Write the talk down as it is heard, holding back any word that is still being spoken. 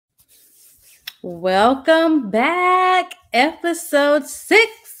Welcome back. Episode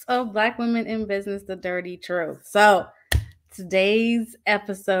 6 of Black Women in Business, The Dirty Truth. So, today's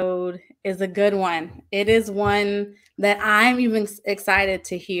episode is a good one. It is one that I'm even excited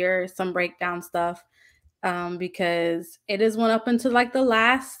to hear some breakdown stuff because it is one up until like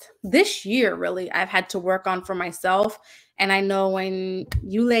this year, really, I've had to work on for myself. And I know when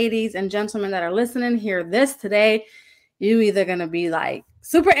you ladies and gentlemen that are listening hear this today, you either going to be like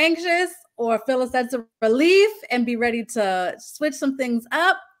super anxious or feel a sense of relief and be ready to switch some things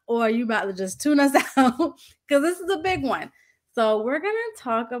up, or you about to just tune us out because this is a big one. So we're going to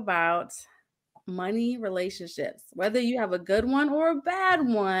talk about money relationships, whether you have a good one or a bad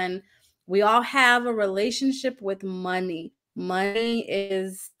one. We all have a relationship with money. Money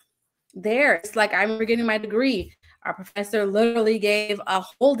is there. It's like I remember getting my degree. Our professor literally gave a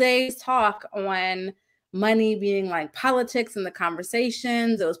whole day's talk on money being like politics and the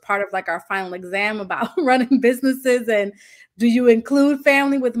conversations. It was part of like our final exam about running businesses and do you include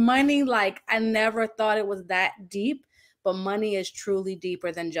family with money? Like I never thought it was that deep, but money is truly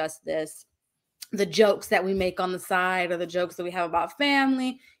deeper than just this. The jokes that we make on the side or the jokes that we have about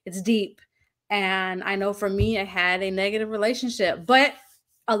family, it's deep. And I know for me, I had a negative relationship, but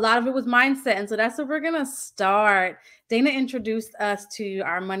a lot of it was mindset. And so that's where we're going to start. Dayna introduced us to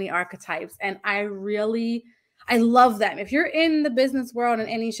our money archetypes. And I love them. If you're in the business world in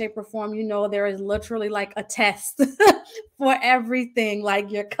any shape or form, you know there is literally like a test for everything,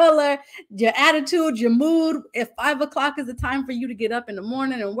 like your color, your attitude, your mood. If 5 o'clock is the time for you to get up in the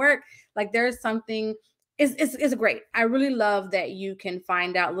morning and work, like there's something. It's great. I really love that you can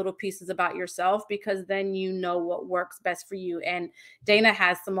find out little pieces about yourself because then you know what works best for you. And Dayna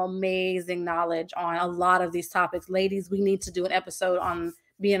has some amazing knowledge on a lot of these topics. Ladies, we need to do an episode on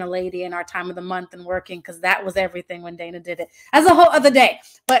being a lady in our time of the month and working because that was everything when Dayna did it. That's a whole other day.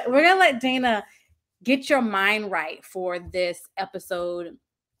 But we're going to let Dayna get your mind right for this episode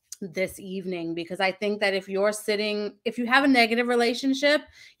this evening, because I think that if you have a negative relationship,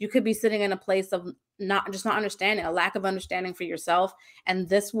 you could be sitting in a place of not understanding, a lack of understanding for yourself. And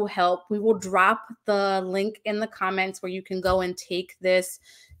this will help. We will drop the link in the comments where you can go and take this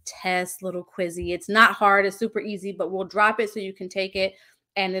test, little quizzy. It's not hard, it's super easy, but we'll drop it so you can take it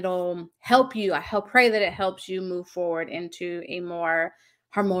and it'll help you. Pray that it helps you move forward into a more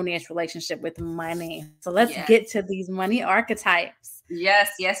harmonious relationship with money. So let's get to these money archetypes.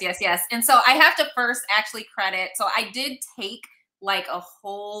 Yes. And so I have to first actually credit. So I did take like a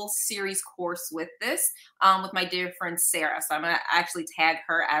whole series course with this with my dear friend Sarah. So I'm going to actually tag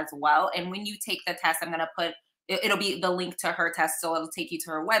her as well. And when you take the test, I'm going to put, it'll be the link to her test. So it'll take you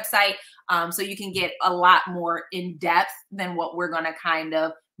to her website. So you can get a lot more in depth than what we're going to kind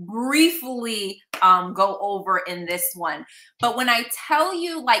of briefly go over in this one. But when I tell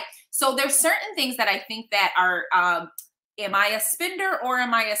you, like, so there's certain things that I think that are, am I a spender or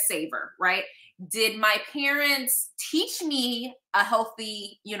am I a saver, right? Did my parents teach me a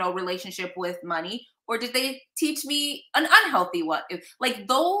healthy, relationship with money, or did they teach me an unhealthy one? Like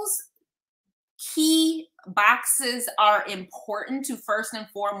those key boxes are important to first and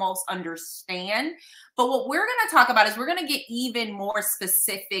foremost understand. But what we're going to talk about is we're going to get even more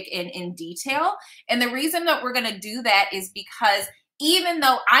specific and in detail. And the reason that we're going to do that is because even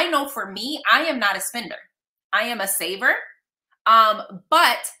though I know for me, I am not a spender, I am a saver.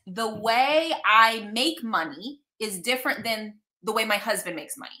 But the way I make money is different than the way my husband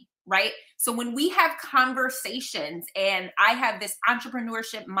makes money, right? So when we have conversations and I have this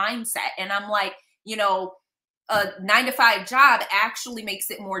entrepreneurship mindset and I'm like, a 9-to-5 job actually makes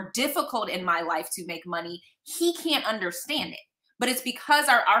it more difficult in my life to make money, he can't understand it. But it's because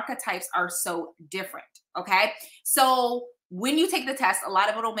our archetypes are so different, okay? So when you take the test, a lot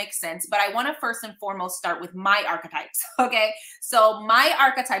of it will make sense, but I want to first and foremost start with my archetypes, okay? So my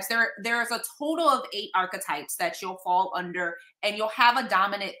archetypes, there's a total of 8 archetypes that you'll fall under, and you'll have a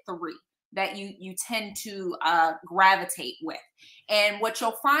dominant 3 that you tend to gravitate with. And what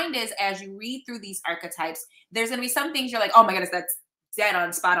you'll find is as you read through these archetypes, there's going to be some things you're like, oh my goodness, that's dead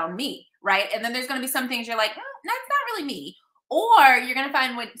on spot on me, right? And then there's going to be some things you're like, that's not really me. Or you're going to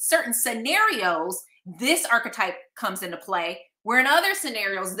find with certain scenarios, this archetype comes into play, where in other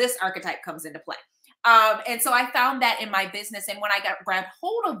scenarios, this archetype comes into play. And so I found that in my business. And when I grabbed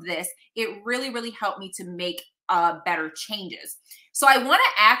hold of this, it really, really helped me to make better changes. So I want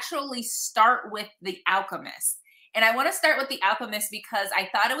to actually start with the alchemist. And I want to start with the alchemist because I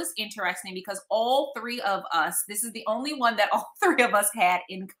thought it was interesting because all 3 of us, this is the only one that all 3 of us had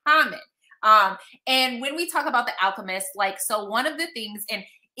in common. And when we talk about the alchemist, like, so one of the things, and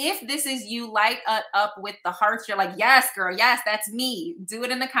If this is you, light up with the hearts. You're like, yes, girl, yes, that's me. Do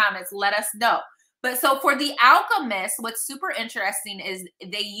it in the comments. Let us know. But so for the alchemist, what's super interesting is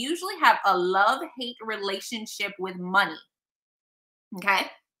they usually have a love-hate relationship with money. Okay.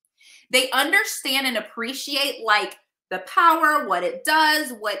 They understand and appreciate like the power, what it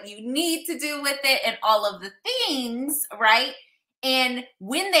does, what you need to do with it, and all of the things, right? And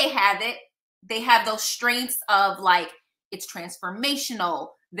when they have it, they have those strengths of like, it's transformational.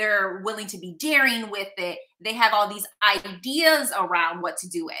 They're willing to be daring with it. They have all these ideas around what to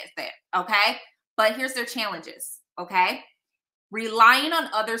do with it. Okay. But here's their challenges. Okay. Relying on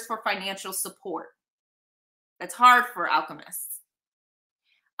others for financial support. That's hard for alchemists.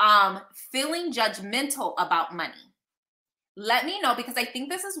 Feeling judgmental about money. Let me know, because I think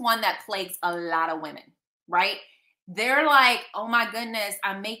this is one that plagues a lot of women, right? They're like, oh my goodness,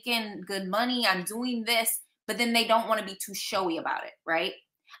 I'm making good money, I'm doing this, but then they don't want to be too showy about it, right?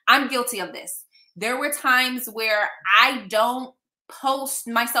 I'm guilty of this. There were times where I don't post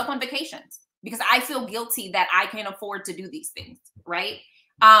myself on vacations because I feel guilty that I can't afford to do these things, right?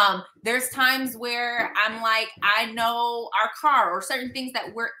 There's times where I'm like, I know our car or certain things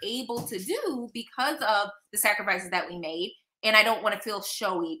that we're able to do because of the sacrifices that we made. And I don't want to feel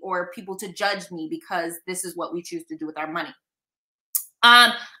showy or people to judge me because this is what we choose to do with our money.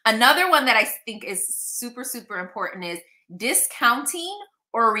 Another one that I think is super, super important is discounting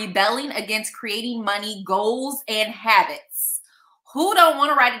or rebelling against creating money goals and habits. Who don't want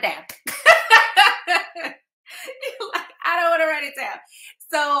to write it down? Like, I don't want to write it down.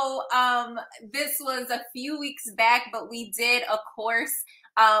 So this was a few weeks back, but we did a course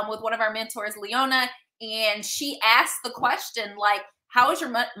with one of our mentors, Leona, and she asked the question, like, how is your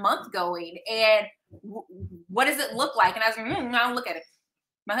month going? And what does it look like? And I was like, I don't look at it.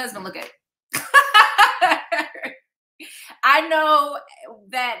 My husband look at it. I know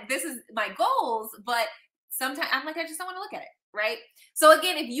that this is my goals, but sometimes I'm like, I just don't want to look at it. Right. So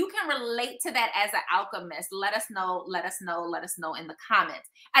again, if you can relate to that as an alchemist, let us know in the comments.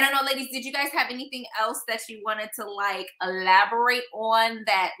 I don't know, ladies, did you guys have anything else that you wanted to like elaborate on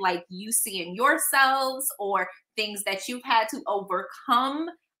that like you see in yourselves, or things that you've had to overcome,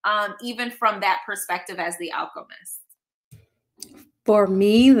 even from that perspective as the alchemist? For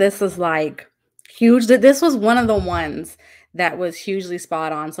me, this is like huge. This was one of the ones that was hugely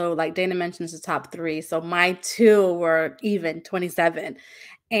spot on. So like Dayna mentions the top 3. So my 2 were even 27.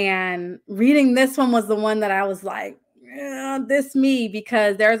 And reading this one was the one that I was like, this me,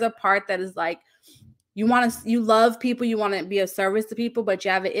 because there's a part that is like, you love people, you want to be of service to people, but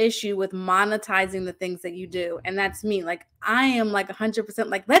you have an issue with monetizing the things that you do. And that's me. Like, I am like 100%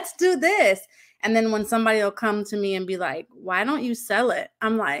 like, let's do this. And then when somebody will come to me and be like, why don't you sell it?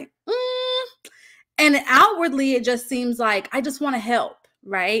 I'm like, And outwardly, it just seems like I just want to help,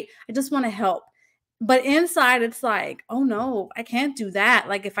 right? I just want to help. But inside, it's like, oh no, I can't do that.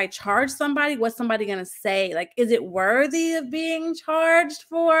 Like, if I charge somebody, what's somebody going to say? Like, is it worthy of being charged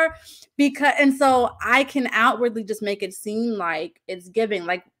for? And so I can outwardly just make it seem like it's giving,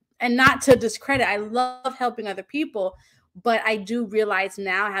 like, and not to discredit. I love helping other people, but I do realize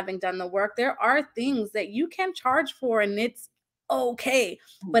now, having done the work, there are things that you can charge for, and it's okay.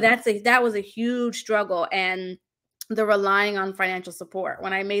 But that was a huge struggle. And the relying on financial support.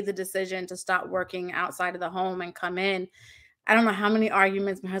 When I made the decision to stop working outside of the home and come in, I don't know how many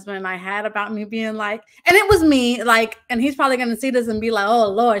arguments my husband and I had about me being like, and it was me, like, and he's probably going to see this and be like, oh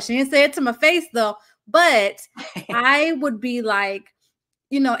Lord, she didn't say it to my face though. But I would be like,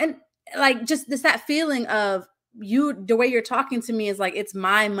 and like, just that feeling of the way you're talking to me is like, it's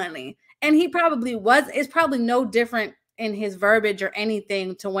my money. And he probably it's probably no different in his verbiage or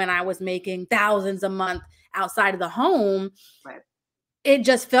anything to when I was making thousands a month outside of the home. Right. It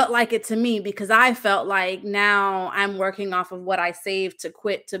just felt like it to me, because I felt like now I'm working off of what I saved to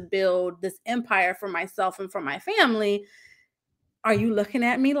quit to build this empire for myself and for my family. Are you looking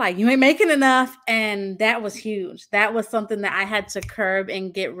at me like you ain't making enough? And that was huge. That was something that I had to curb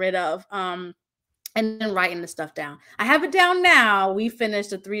and get rid of. And then writing the stuff down. I have it down now. We finished,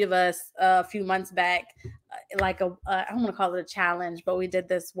 the 3 of us, a few months back, like I don't want to call it a challenge, but we did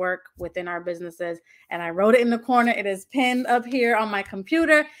this work within our businesses, and I wrote it in the corner. It is pinned up here on my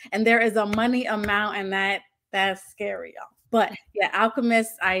computer, and there is a money amount, and that's scary, y'all. But yeah,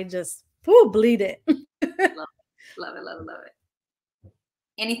 alchemist, I just bleed it. Love it.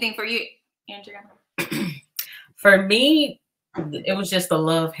 Anything for you, Andrea? For me, it was just a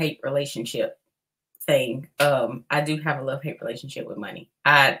love-hate relationship thing. I do have a love-hate relationship with money.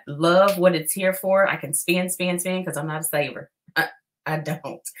 I love what it's here for. I can spend because I'm not a saver. I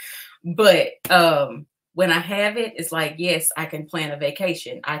don't. But when I have it, it's like, yes, I can plan a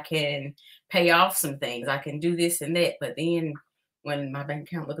vacation. I can pay off some things. I can do this and that. But then when my bank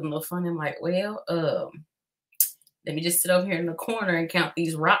account looking a little funny, I'm like, well, let me just sit over here in the corner and count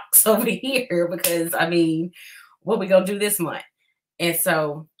these rocks over here because, I mean, what we going to do this month? And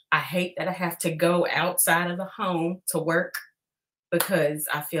so I hate that I have to go outside of the home to work because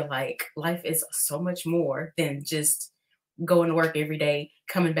I feel like life is so much more than just going to work every day,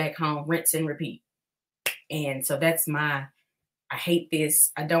 coming back home, rinse and repeat. And so that's I hate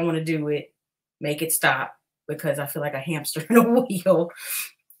this. I don't want to do it. Make it stop because I feel like a hamster in a wheel.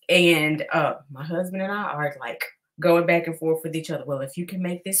 And my husband and I are like going back and forth with each other. Well, if you can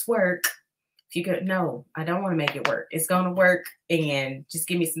make this work, if you could, no, I don't want to make it work. It's going to work, and just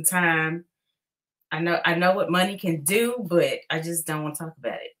give me some time. I know what money can do, but I just don't want to talk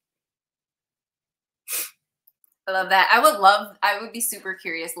about it. I love that. I would be super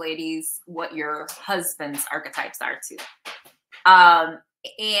curious, ladies, what your husband's archetypes are too.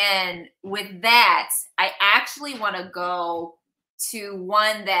 And with that, I actually want to go to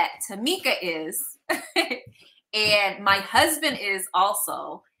one that Tameka is, and my husband is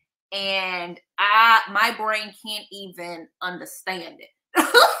also, and my brain can't even understand it.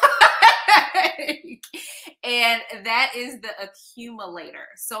 And that is the accumulator.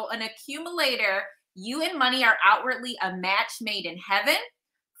 So an accumulator, you and money are outwardly a match made in heaven.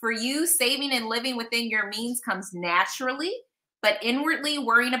 For you, saving and living within your means comes naturally, but inwardly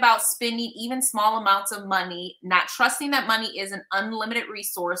worrying about spending even small amounts of money, not trusting that money is an unlimited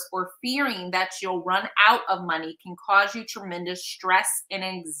resource, or fearing that you'll run out of money can cause you tremendous stress and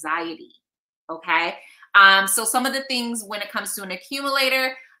anxiety. Okay. So some of the things when it comes to an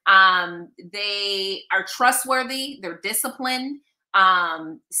accumulator, they are trustworthy, they're disciplined,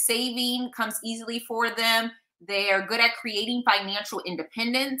 saving comes easily for them. They are good at creating financial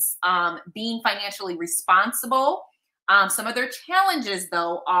independence, being financially responsible. Some of their challenges,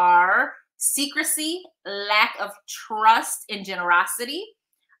 though, are secrecy, lack of trust and generosity,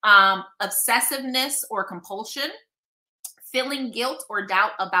 obsessiveness or compulsion, feeling guilt or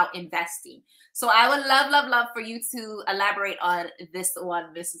doubt about investing. So I would love for you to elaborate on this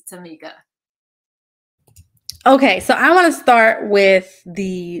one, Mrs. Tameka. Okay, so I want to start with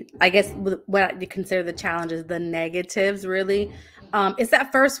what you consider the challenges, the negatives, really. It's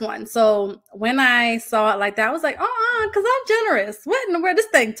that first one. So when I saw it like that, I was like, because I'm generous. What in the world? This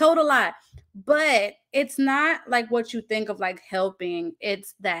thing, total lie. But it's not like what you think of like helping.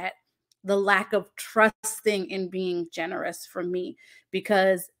 It's that the lack of trusting in being generous for me,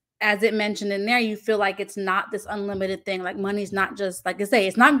 because as it mentioned in there, you feel like it's not this unlimited thing. Like money's not just, like I say,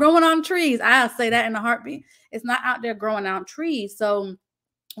 it's not growing on trees. I'll say that in a heartbeat. It's not out there growing on trees. So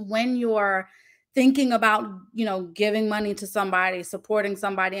when you're thinking about, giving money to somebody, supporting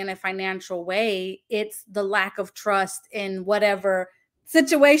somebody in a financial way, it's the lack of trust in whatever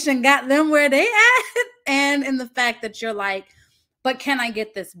situation got them where they at. And in the fact that you're like, but can I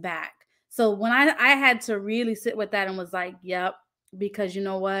get this back? So when I had to really sit with that and was like, yep, because you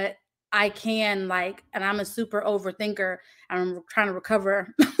know what? I can and I'm a super overthinker. I'm trying to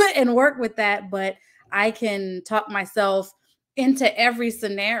recover and work with that, but I can talk myself into every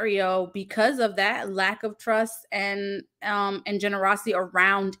scenario because of that lack of trust and generosity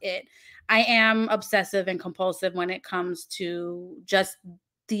around it. I am obsessive and compulsive when it comes to just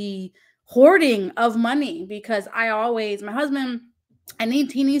the hoarding of money, because my husband,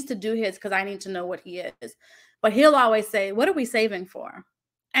 he needs to do his because I need to know what he is. But he'll always say, what are we saving for?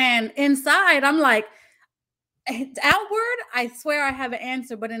 And inside, I'm like, outward, I swear I have an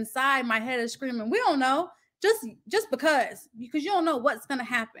answer. But inside, my head is screaming, we don't know. Just because you don't know what's going to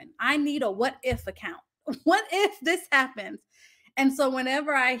happen. I need a what if account. What if this happens? And so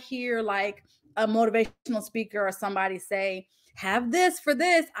whenever I hear like a motivational speaker or somebody say, have this for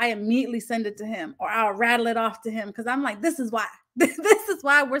this, I immediately send it to him, or I'll rattle it off to him, because I'm like, this is why. This is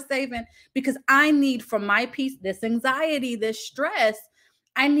why we're saving, because I need, for my peace, this anxiety, this stress,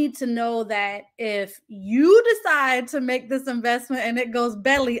 I need to know that if you decide to make this investment and it goes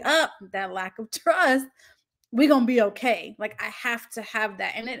belly up, that lack of trust, we're going to be okay. Like I have to have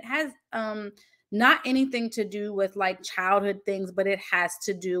that. And it has not anything to do with like childhood things, but it has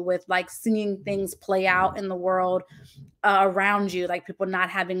to do with like seeing things play out in the world around you, like people not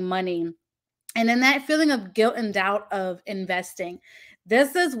having money. And then that feeling of guilt and doubt of investing.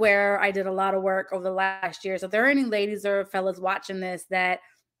 This is where I did a lot of work over the last year. So if there are any ladies or fellas watching this that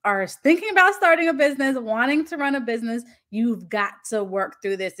are thinking about starting a business, wanting to run a business, you've got to work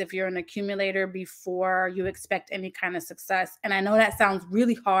through this if you're an accumulator before you expect any kind of success. And I know that sounds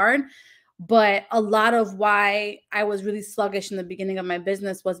really hard, But a lot of why I was really sluggish in the beginning of my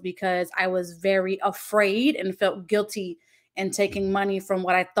business was because I was very afraid and felt guilty in taking money from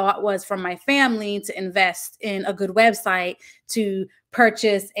what I thought was from my family to invest in a good website, to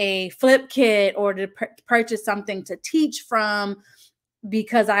purchase a flip kit, or to purchase something to teach from,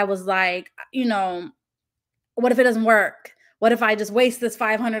 because I was like, you know, what if it doesn't work? What if I just waste this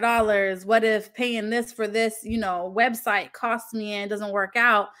 $500? What if paying this for this, you know, website costs me and it doesn't work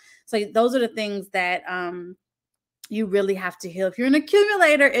out? So those are the things that you really have to heal. If you're an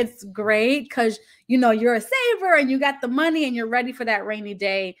accumulator, it's great because, you know, you're a saver and you got the money and you're ready for that rainy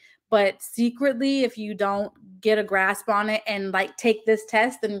day. But secretly, if you don't get a grasp on it and like take this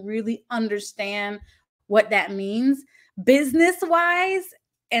test and really understand what that means, business wise,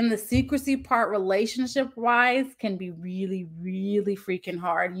 and the secrecy part, relationship wise, can be really, really freaking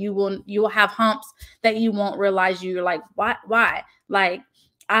hard. You will have humps that you won't realize. You're like, why? Like,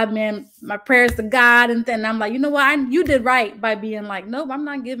 I mean, my prayers to God, and then I'm like, you know what? You did right by being like, nope, I'm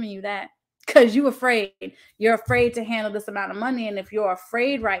not giving you that, because you're afraid. You're afraid to handle this amount of money. And if you're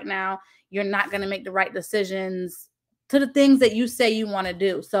afraid right now, you're not going to make the right decisions to the things that you say you want to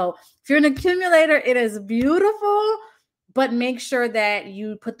do. So if you're an accumulator, it is beautiful, but make sure that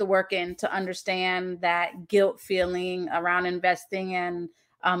you put the work in to understand that guilt feeling around investing, and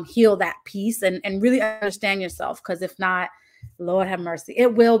heal that piece, and really understand yourself. Because if not, Lord have mercy,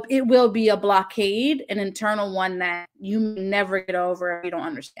 it will be a blockade, an internal one that you may never get over if you don't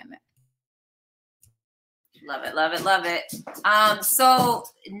understand it. Love it, love it, love it. So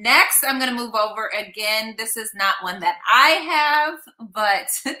next I'm going to move over again. This is not one that I have,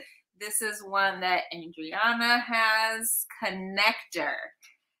 but this is one that Andriana has. Connector.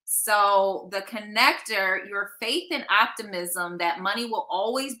 So the connector, your faith and optimism that money will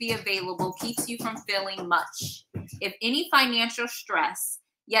always be available keeps you from feeling much, if any, financial stress.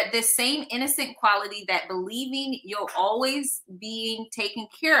 Yet this same innocent quality that believing you'll always being taken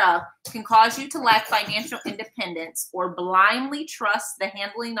care of can cause you to lack financial independence or blindly trust the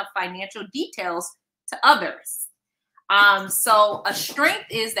handling of financial details to others. So a strength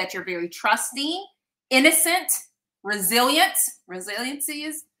is that you're very trusting, innocent, resilient. Resiliency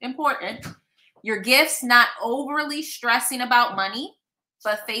is important. Your gifts, not overly stressing about money,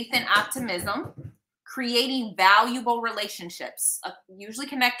 but faith and optimism. Creating valuable relationships. Usually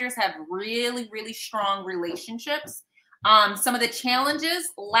connectors have really, really strong relationships. Some of the challenges: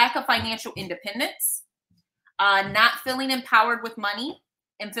 lack of financial independence, not feeling empowered with money,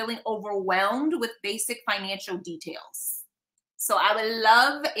 and feeling overwhelmed with basic financial details. So I would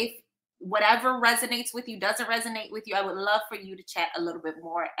love, if whatever resonates with you doesn't resonate with you, I would love for you to chat a little bit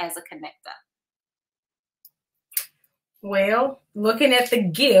more as a connector. Well, looking at the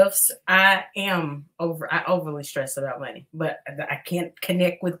gifts, I overly stress about money, but I can't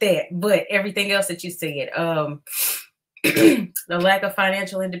connect with that. But everything else that you said, the lack of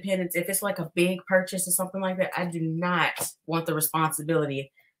financial independence, if it's like a big purchase or something like that, I do not want the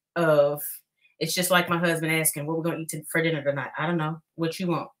responsibility of, it's just like my husband asking what we're going to eat for dinner tonight. I don't know what you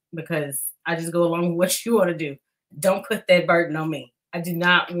want, because I just go along with what you want to do. Don't put that burden on me. I do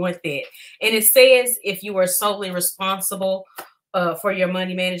not want that. And it says if you are solely responsible for your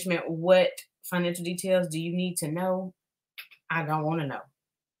money management, what financial details do you need to know? I don't want to know.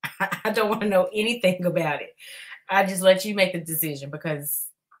 I don't want to know anything about it. I just let you make the decision, because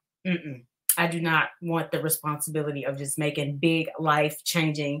I do not want the responsibility of just making big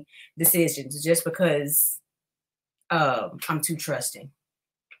life-changing decisions just because I'm too trusting.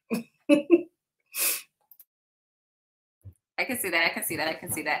 I can see that. I can see that. I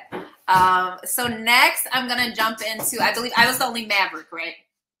can see that. So next, I'm going to jump into, I believe I was the only Maverick, right?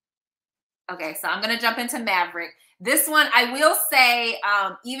 Okay, so I'm going to jump into Maverick. This one, I will say,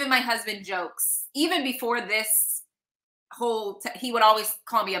 even my husband jokes, even before this whole, he would always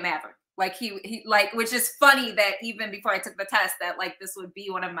call me a Maverick. Like he like, which is funny that even before I took the test, that like this would be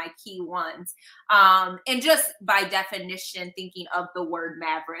one of my key ones. And just by definition, thinking of the word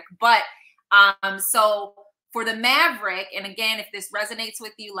Maverick. But so for the Maverick, and again, if this resonates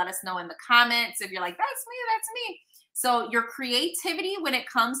with you, let us know in the comments. If you're like, that's me, that's me. So your creativity when it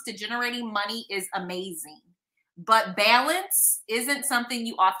comes to generating money is amazing, but balance isn't something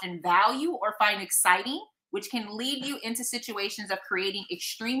you often value or find exciting, which can lead you into situations of creating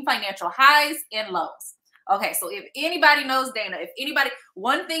extreme financial highs and lows. Okay, so if anybody knows Dayna, if anybody,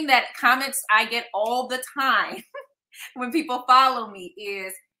 one thing that comments I get all the time when people follow me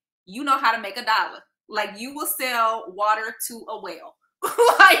is, you know how to make $1. Like, you will sell water to a whale.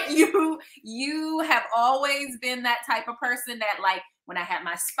 Like you have always been that type of person that, like, when I had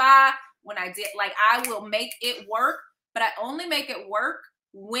my spa, when I did, like, I will make it work, but I only make it work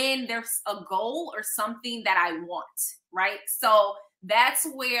when there's a goal or something that I want, right? So that's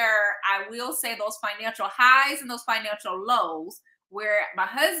where I will say those financial highs and those financial lows, where my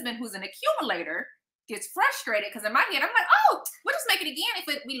husband, who's an accumulator, gets frustrated because in my head, I'm like, oh, we'll just make it again.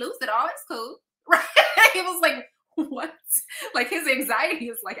 If we lose it all, it's cool. Right? It was like, what? Like his anxiety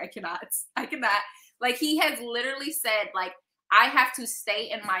is like, I cannot. Like he has literally said, like, I have to stay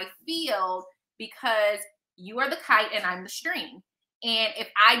in my field because you are the kite and I'm the string. And if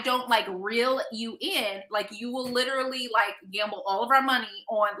I don't like reel you in, like you will literally like gamble all of our money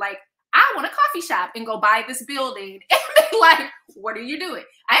on like, I want a coffee shop and go buy this building. And be like, what are you doing?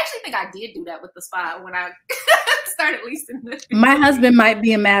 I actually think I did do that with the spa when I started leasing this. My husband might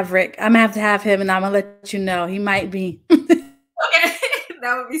be a maverick. I'm gonna have him and I'm gonna let you know. He might be. Okay,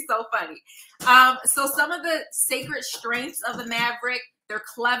 that would be so funny. So some of the sacred strengths of the maverick, they're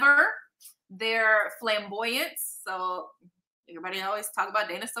clever, they're flamboyant. So everybody always talk about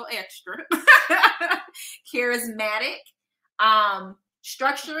Dayna so extra. Charismatic,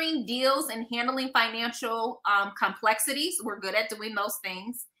 structuring deals and handling financial complexities. We're good at doing those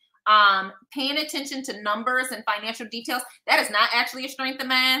things. Paying attention to numbers and financial details. That is not actually a strength of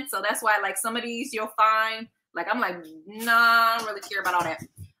mine. So that's why like some of these you'll find, like, I'm like, nah, I don't really care about all that.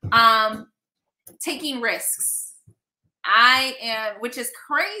 Taking risks. I am, which is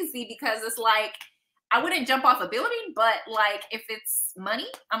crazy because it's like, I wouldn't jump off a building, but like if it's money,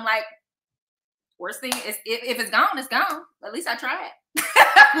 I'm like, worst thing is if it's gone, it's gone. At least I tried.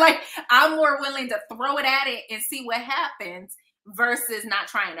 Like I'm more willing to throw it at it and see what happens versus not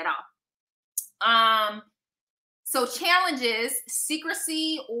trying at all. So challenges,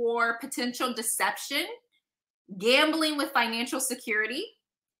 secrecy or potential deception, gambling with financial security,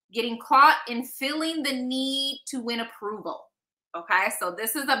 getting caught in feeling the need to win approval. Okay, so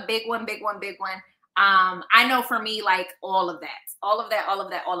this is a big one. I know for me, like all of that.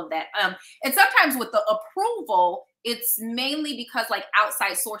 And sometimes with the approval, it's mainly because like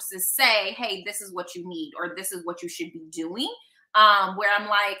outside sources say, hey, this is what you need, or this is what you should be doing. Where I'm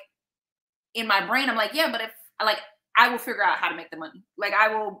like, in my brain, I'm like, yeah, but if like, I will figure out how to make the money. Like I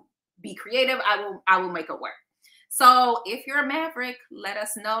will be creative. I will make it work. So if you're a maverick, let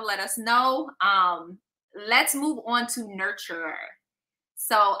us know. Let's move on to nurturer.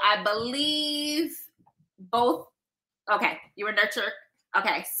 So I believe both. Okay, you were nurturer.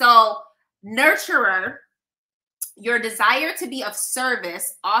 Okay, so nurturer, your desire to be of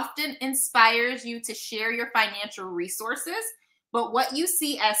service often inspires you to share your financial resources, but what you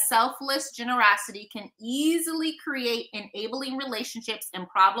see as selfless generosity can easily create enabling relationships and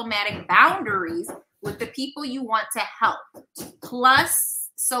problematic boundaries with the people you want to help. Plus,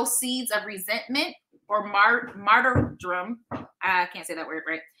 sow seeds of resentment or martyrdom, I can't say that word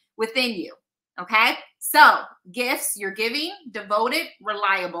right, within you. Okay, so gifts, you're giving, devoted,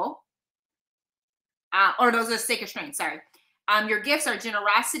 reliable, or those are sacred strengths, sorry. Your gifts are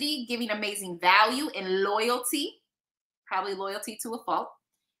generosity, giving amazing value, and loyalty, probably loyalty to a fault.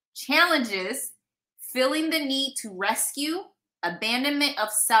 Challenges, feeling the need to rescue, abandonment of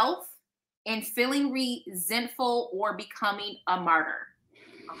self, and feeling resentful or becoming a martyr.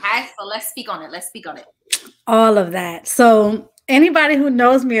 Okay, so let's speak on it. All of that. So anybody who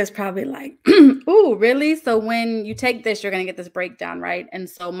knows me is probably like, ooh, really? So when you take this, you're going to get this breakdown, right? And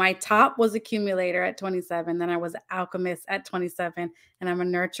so my top was accumulator at 27. Then I was alchemist at 27. And I'm a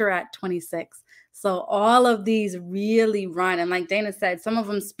nurturer at 26. So all of these really run. And like Dayna said, some of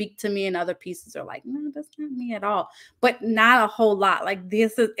them speak to me and other pieces are like, no, that's not me at all. But not a whole lot. Like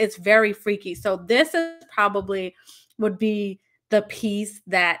it's very freaky. So this is probably would be the piece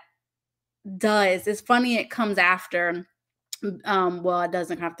that does. It's funny it comes after. Well, it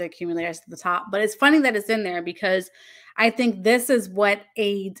doesn't have to accumulate at the top, but it's funny that it's in there because I think this is what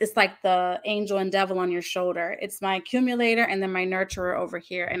aids. It's like the angel and devil on your shoulder. It's my accumulator and then my nurturer over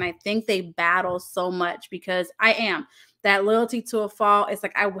here. And I think they battle so much because I am that loyalty to a fault. It's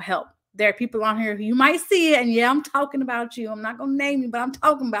like, I will help. There are people on here who you might see it. And yeah, I'm talking about you. I'm not going to name you, but I'm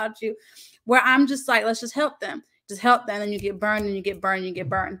talking about you, where I'm just like, let's just help them. Just help them. And you get burned and you get burned and you get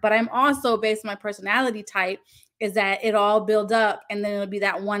burned. But I'm also, based on my personality type, is that it all build up and then it'll be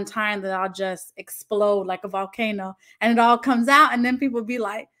that one time that I'll just explode like a volcano and it all comes out. And then people be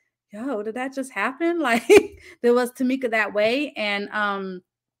like, yo, did that just happen? Like there was Tameka that way. And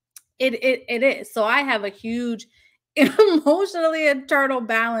it is. So I have a huge emotionally internal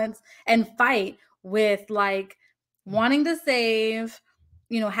balance and fight with like wanting to save,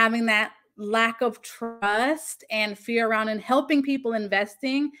 having that lack of trust and fear around and helping people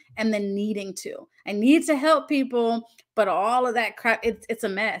investing and then needing to. I need to help people, but all of that crap, it's a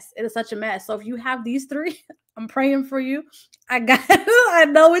mess. It is such a mess. So if you have these three, I'm praying for you. I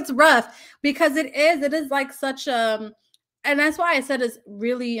know it's rough because it is like such a, and that's why I said it's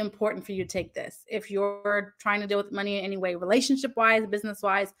really important for you to take this if you're trying to deal with money in any way, relationship wise, business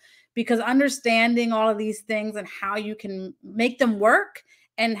wise, because understanding all of these things and how you can make them work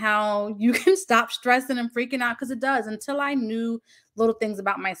and how you can stop stressing and freaking out, because it does. Until I knew little things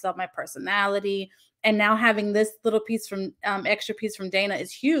about myself, my personality, and now having this little piece from extra piece from Dayna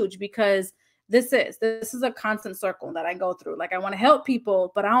is huge, because this is a constant circle that I go through. Like, I want to help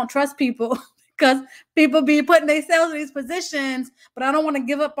people, but I don't trust people because people be putting themselves in these positions, but I don't want to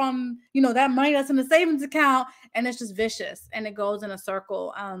give up on, you know, that money that's in the savings account, and it's just vicious and it goes in a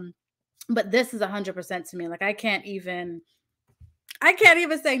circle. But this is 100% to me. Like, I can't even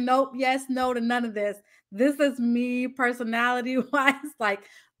say nope, yes, no to none of this. This is me personality wise, like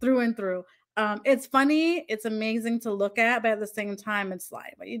through and through. It's funny, it's amazing to look at, but at the same time, it's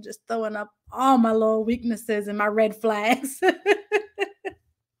like, well, you're just throwing up all my little weaknesses and my red flags.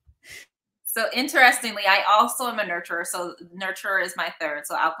 So interestingly, I also am a nurturer. So nurturer is my third.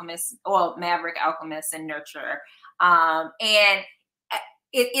 So alchemist, well, maverick, alchemist, and nurturer. And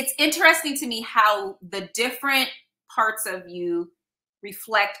it's interesting to me how the different parts of you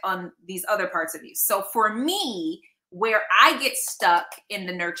reflect on these other parts of you. So for me, where I get stuck in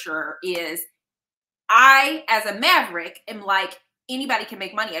the nurturer is I, as a maverick, am like, anybody can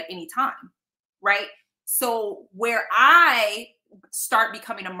make money at any time, right? So where I start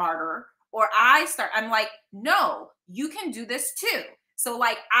becoming a martyr, or I'm like, no, you can do this too. So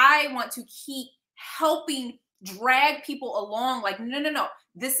like, I want to keep helping drag people along. Like, no,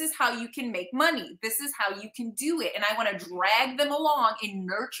 this is how you can make money. This is how you can do it. And I want to drag them along and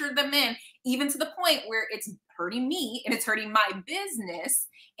nurture them in, even to the point where it's hurting me and it's hurting my business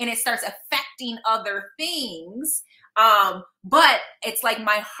and it starts affecting other things. But it's like,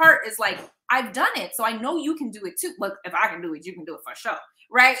 my heart is like, I've done it, so I know you can do it too. Look, if I can do it, you can do it for sure.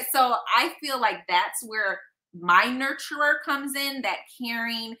 Right. So I feel like that's where my nurturer comes in, that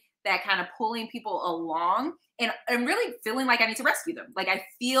caring, that kind of pulling people along, and really feeling like I need to rescue them. Like, I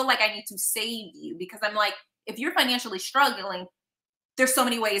feel like I need to save you, because I'm like, if you're financially struggling, there's so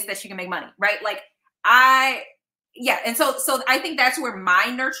many ways that you can make money. Right. Like and so I think that's where my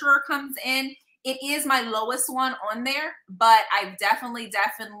nurturer comes in. It is my lowest one on there, but I've definitely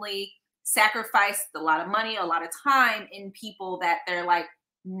sacrificed a lot of money, a lot of time in people that they're like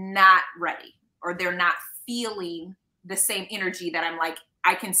not ready, or they're not feeling the same energy that I'm like,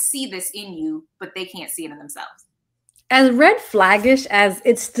 I can see this in you, but they can't see it in themselves. As red flaggish as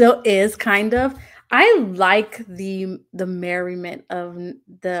it still is, kind of, I like the merriment of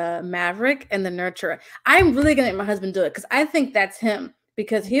the maverick and the nurturer. I'm really gonna let my husband do it, because I think that's him,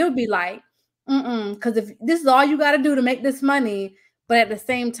 because he'll be like, because if this is all you got to do to make this money, but at the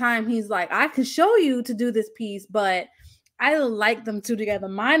same time, he's like, I can show you to do this piece, but I like them two together.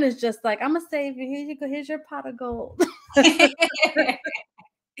 Mine is just like, I'm gonna save you. Here you go. Here's your pot of gold.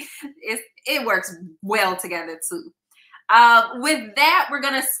 It works well together too. With that, we're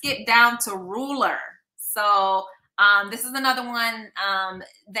gonna skip down to ruler. So this is another one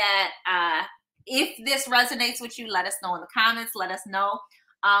that if this resonates with you, let us know in the comments. Let us know.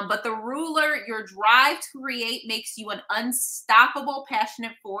 But the ruler, your drive to create makes you an unstoppable,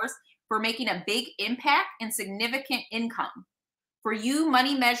 passionate force for making a big impact and significant income. For you,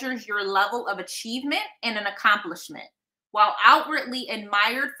 money measures your level of achievement and an accomplishment. While outwardly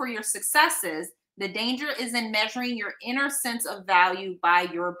admired for your successes, the danger is in measuring your inner sense of value by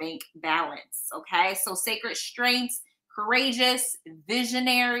your bank balance. Okay, so sacred strengths, courageous,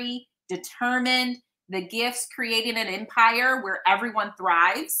 visionary, determined, the gifts, creating an empire where everyone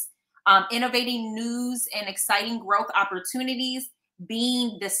thrives, innovating news and exciting growth opportunities,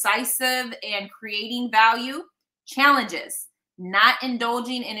 being decisive and creating value. Challenges, not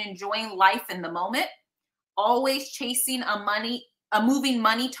indulging and enjoying life in the moment, always chasing a moving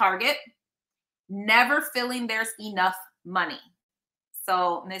money target, never feeling there's enough money.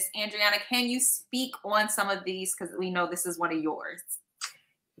 So Miss Andriana, can you speak on some of these? Because we know this is one of yours.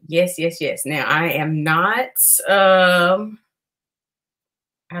 Yes. Now, I am not, I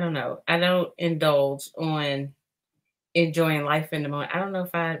don't know. I don't indulge on enjoying life in the moment. I don't know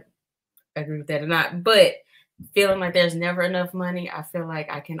if I agree with that or not, but feeling like there's never enough money, I feel like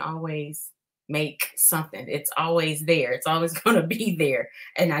I can always make something. It's always there. It's always going to be there.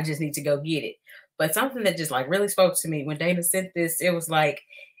 And I just need to go get it. But something that just like really spoke to me when Dayna sent this, it was like,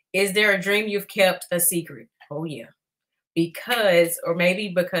 is there a dream you've kept a secret? Oh, yeah. Because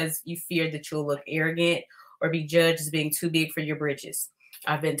you fear that you'll look arrogant or be judged as being too big for your britches.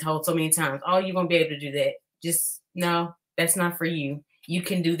 I've been told so many times, oh, you're going to be able to do that. Just no, that's not for you. You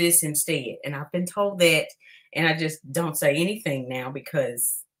can do this instead. And I've been told that. And I just don't say anything now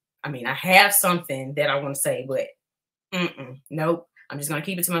because, I mean, I have something that I want to say, but nope. I'm just going to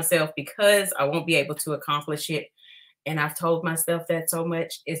keep it to myself because I won't be able to accomplish it. And I've told myself that so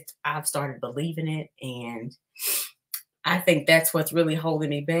much, I've started believing it. And I think that's what's really holding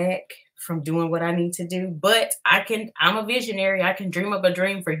me back from doing what I need to do. But I'm a visionary. I can dream up a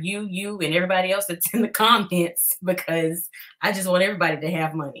dream for you, and everybody else that's in the comments, because I just want everybody to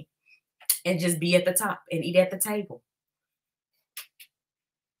have money and just be at the top and eat at the table.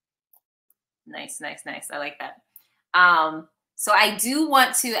 Nice. I like that. So I do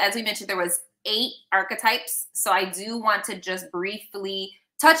want to, as we mentioned, there was 8 archetypes. So I do want to just briefly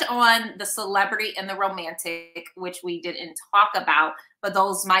touch on the celebrity and the romantic, which we didn't talk about, but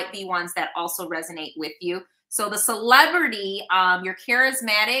those might be ones that also resonate with you. So the celebrity, your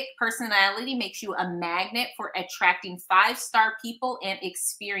charismatic personality makes you a magnet for attracting 5-star people and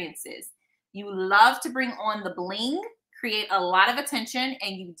experiences. You love to bring on the bling, create a lot of attention,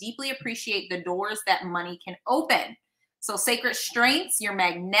 and you deeply appreciate the doors that money can open. So sacred strengths, you're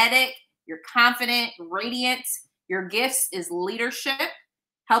magnetic, you're confident, radiant. Your gifts is leadership,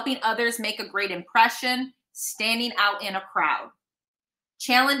 helping others make a great impression, standing out in a crowd.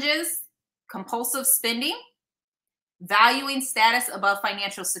 Challenges, compulsive spending, valuing status above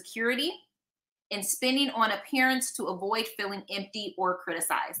financial security, and spending on appearance to avoid feeling empty or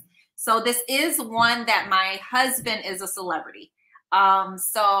criticized. So this is one that my husband is a celebrity.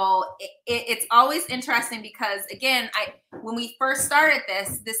 So it's always interesting because, again, when we first started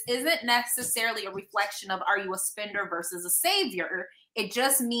this isn't necessarily a reflection of are you a spender versus a savior. It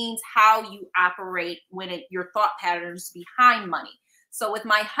just means how you operate when your thought patterns behind money. So with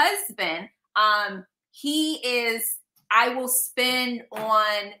my husband, I will spend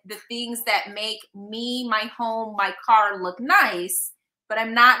on the things that make me, my home, my car look nice, but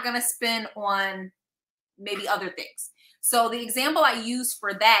I'm not going to spend on maybe other things. So the example I use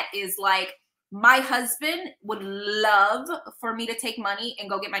for that is like my husband would love for me to take money and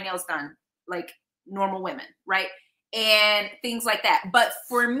go get my nails done like normal women, right? And things like that. But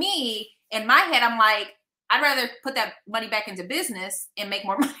for me, in my head, I'm like, I'd rather put that money back into business and make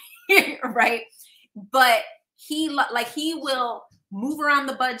more money, right? But he will move around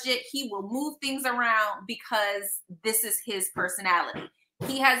the budget. He will move things around because this is his personality.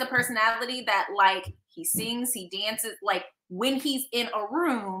 He has a personality that like he sings, he dances, like when he's in a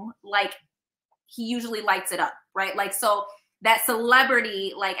room, like he usually lights it up, right? Like, so that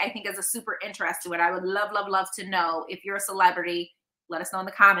celebrity, like I think is a super interest to it. I would love to know if you're a celebrity. Let us know in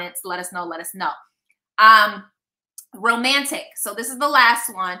the comments. Let us know. Romantic. So this is the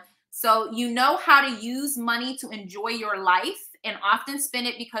last one. So you know how to use money to enjoy your life and often spend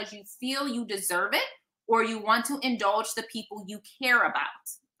it because you feel you deserve it or you want to indulge the people you care about,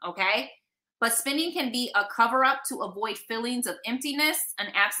 okay? But spending can be a cover-up to avoid feelings of emptiness, an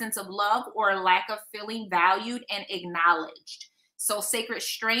absence of love, or a lack of feeling valued and acknowledged. So sacred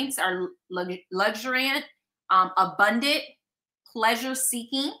strengths are luxuriant, abundant,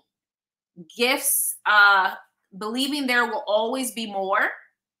 pleasure-seeking, gifts, believing there will always be more,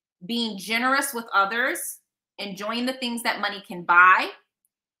 being generous with others, enjoying the things that money can buy.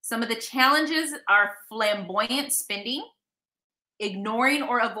 Some of the challenges are flamboyant spending, ignoring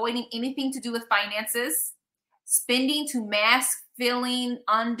or avoiding anything to do with finances, spending to mask feeling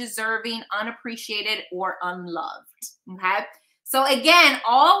undeserving, unappreciated, or unloved. Okay. So again,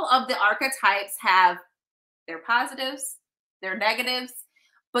 all of the archetypes have their positives, their negatives,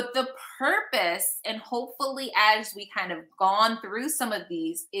 but the purpose, and hopefully as we kind of gone through some of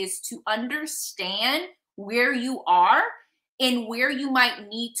these, is to understand where you are and where you might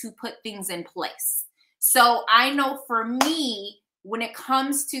need to put things in place. So I know for me, when it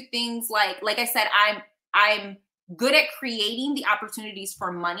comes to things like I said, I'm good at creating the opportunities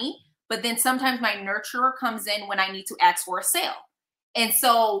for money, but then sometimes my nurturer comes in when I need to ask for a sale. And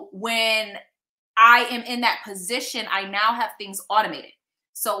so when I am in that position, I now have things automated.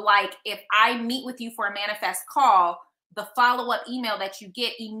 So like if I meet with you for a manifest call, the follow-up email that you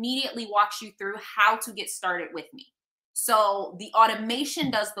get immediately walks you through how to get started with me. So the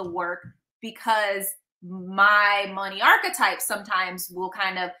automation does the work because my money archetype sometimes will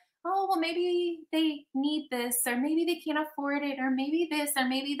kind of, oh, well, maybe they need this, or maybe they can't afford it, or maybe this, or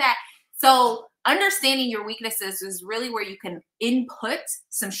maybe that. So understanding your weaknesses is really where you can input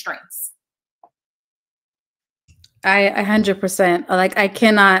some strengths. I 100%, like I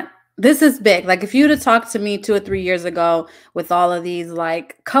cannot, this is big. Like if you'd have talked to me 2 or 3 years ago with all of these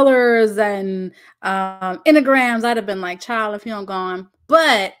like colors and enneagrams, I'd have been like, child, if you don't go on.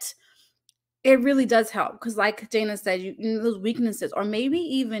 But it really does help because, like Dayna said, you know, those weaknesses or maybe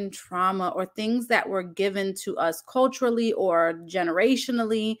even trauma or things that were given to us culturally or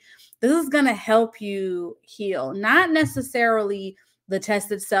generationally, this is going to help you heal. Not necessarily the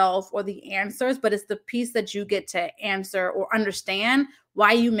test itself or the answers, but it's the piece that you get to answer or understand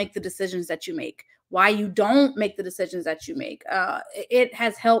why you make the decisions that you make, why you don't make the decisions that you make. It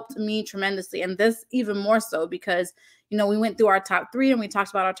has helped me tremendously. And this even more so because, you know, we went through our top 3 and we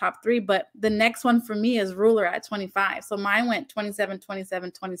talked about our top 3, but the next one for me is ruler at 25. So mine went 27,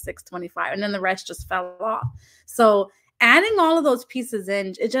 27, 26, 25, and then the rest just fell off. So adding all of those pieces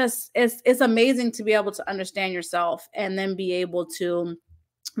in, it's amazing to be able to understand yourself and then be able to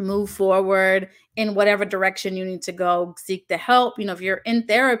move forward in whatever direction you need to go, seek the help. You know, if you're in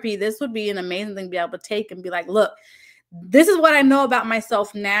therapy, this would be an amazing thing to be able to take and be like, look, this is what I know about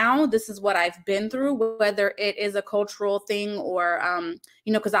myself now. This is what I've been through, whether it is a cultural thing or,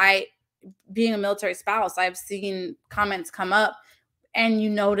 you know, because being a military spouse, I've seen comments come up and you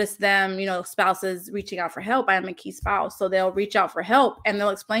notice them, you know, spouses reaching out for help. I'm a key spouse. So they'll reach out for help and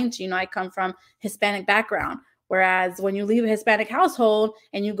they'll explain to you, know, I come from Hispanic background. Whereas when you leave a Hispanic household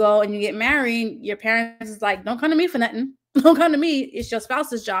and you go and you get married, your parents is like, don't come to me for nothing. Don't come to me. It's your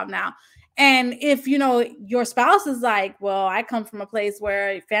spouse's job now. And if, you know, your spouse is like, well, I come from a place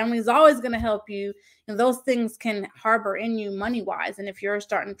where your family is always going to help you, and those things can harbor in you money-wise. And if you're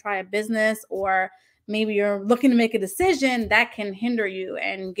starting to try a business or maybe you're looking to make a decision, that can hinder you.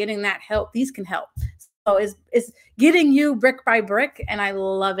 And getting that help, these can help. So it's getting you brick by brick. And I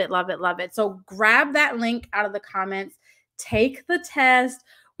love it, love it, love it. So grab that link out of the comments, take the test.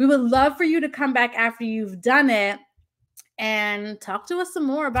 We would love for you to come back after you've done it and talk to us some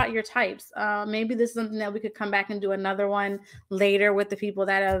more about your types. Maybe this is something that we could come back and do another one later with the people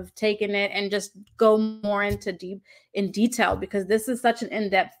that have taken it and just go more into detail, because this is such an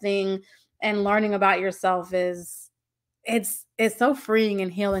in-depth thing, and learning about yourself it's so freeing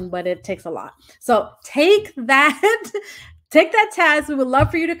and healing, but it takes a lot. So take that test. We would love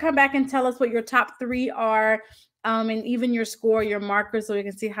for you to come back and tell us what your top 3 are. And even your score, your markers, so we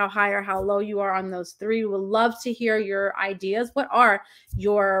can see how high or how low you are on those 3. We would love to hear your ideas. What are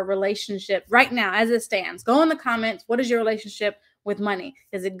your relationship right now as it stands? Go in the comments. What is your relationship with money?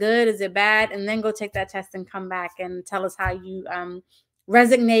 Is it good? Is it bad? And then go take that test and come back and tell us how you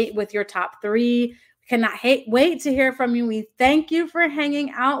resonate with your top 3. Cannot wait to hear from you. We thank you for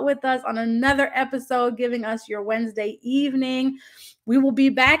hanging out with us on another episode, giving us your Wednesday evening. We will be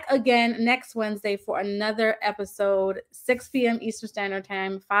back again next Wednesday for another episode, 6 p.m. Eastern Standard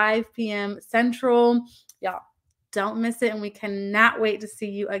Time, 5 p.m. Central. Y'all, don't miss it, and we cannot wait to see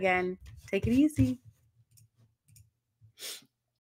you again. Take it easy.